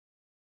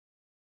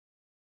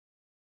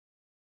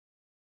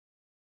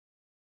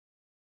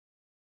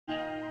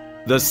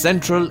The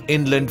Central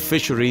Inland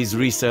Fisheries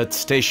Research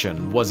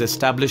Station was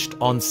established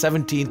on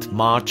 17th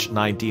March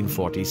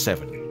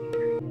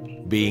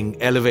 1947.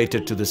 Being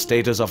elevated to the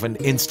status of an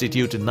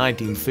institute in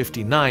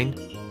 1959,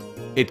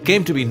 it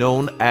came to be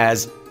known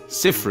as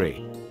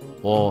CIFRI,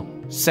 or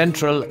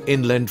Central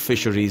Inland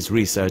Fisheries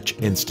Research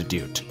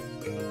Institute.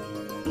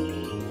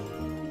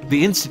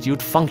 The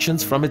institute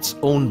functions from its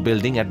own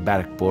building at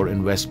Barrackpore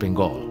in West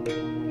Bengal.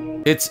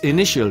 Its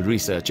initial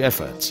research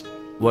efforts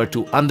were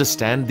to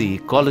understand the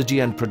ecology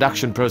and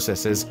production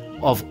processes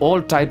of all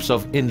types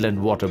of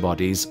inland water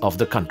bodies of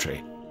the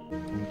country.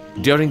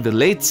 During the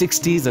late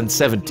 60s and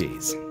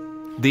 70s,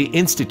 the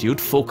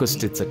institute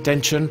focused its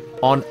attention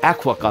on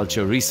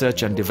aquaculture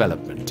research and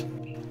development,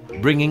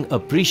 bringing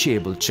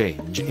appreciable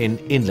change in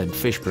inland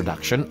fish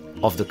production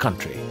of the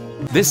country.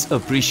 This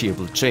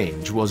appreciable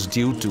change was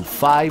due to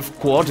 5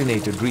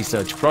 coordinated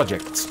research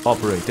projects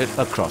operated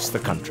across the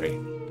country: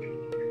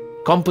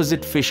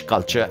 composite fish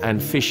culture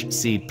and fish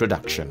seed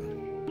production,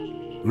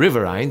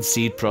 riverine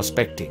seed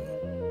prospecting,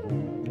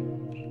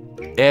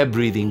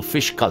 air-breathing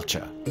fish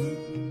culture,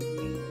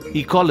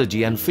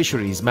 ecology and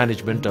fisheries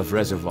management of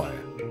reservoir,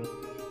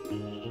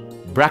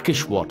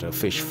 brackish water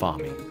fish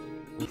farming.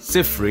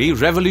 CIFRI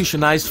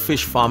revolutionized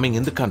fish farming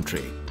in the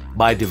country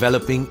by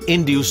developing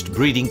induced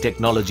breeding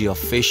technology of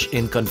fish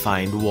in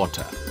confined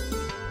water.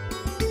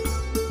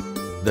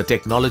 The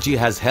technology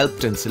has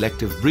helped in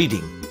selective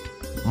breeding,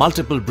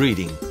 multiple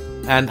breeding,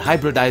 and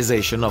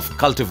hybridization of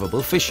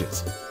cultivable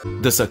fishes.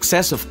 The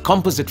success of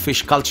composite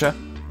fish culture,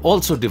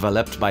 also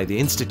developed by the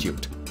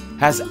institute,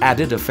 has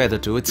added a feather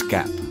to its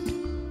cap.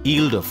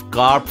 Yield of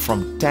carp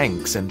from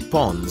tanks and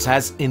ponds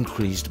has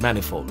increased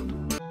manifold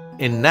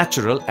in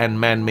natural and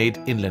man-made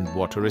inland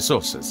water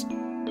resources.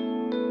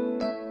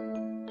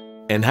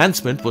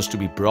 Enhancement was to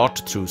be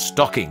brought through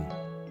stocking,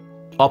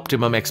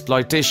 optimum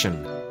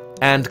exploitation,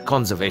 and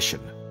conservation.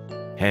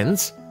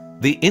 Hence,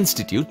 the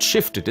institute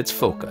shifted its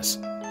focus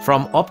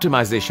from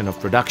optimization of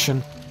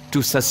production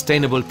to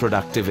sustainable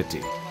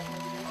productivity.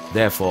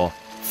 Therefore,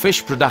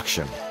 fish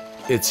production,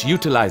 its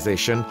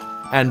utilization,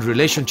 and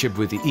relationship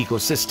with the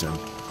ecosystem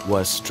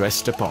was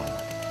stressed upon.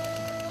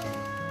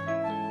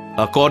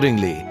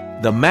 Accordingly,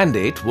 the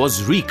mandate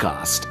was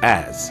recast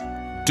as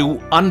to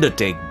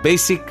undertake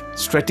basic,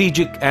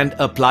 strategic and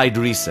applied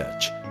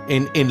research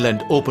in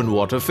inland open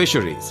water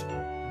fisheries,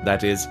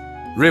 that is,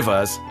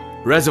 rivers,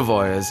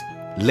 reservoirs,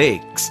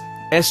 lakes,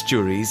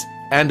 estuaries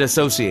and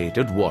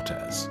associated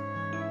waters.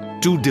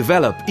 To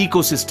develop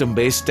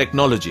ecosystem-based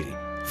technology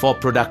for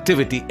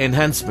productivity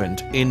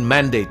enhancement in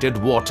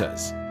mandated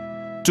waters.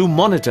 To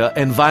monitor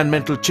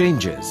environmental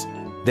changes,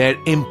 their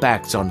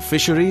impacts on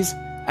fisheries,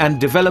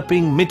 and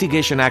developing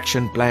mitigation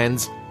action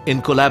plans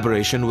in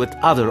collaboration with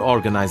other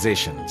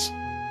organizations.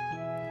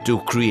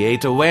 To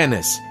create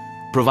awareness,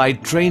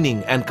 provide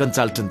training and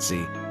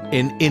consultancy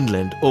in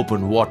inland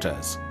open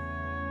waters.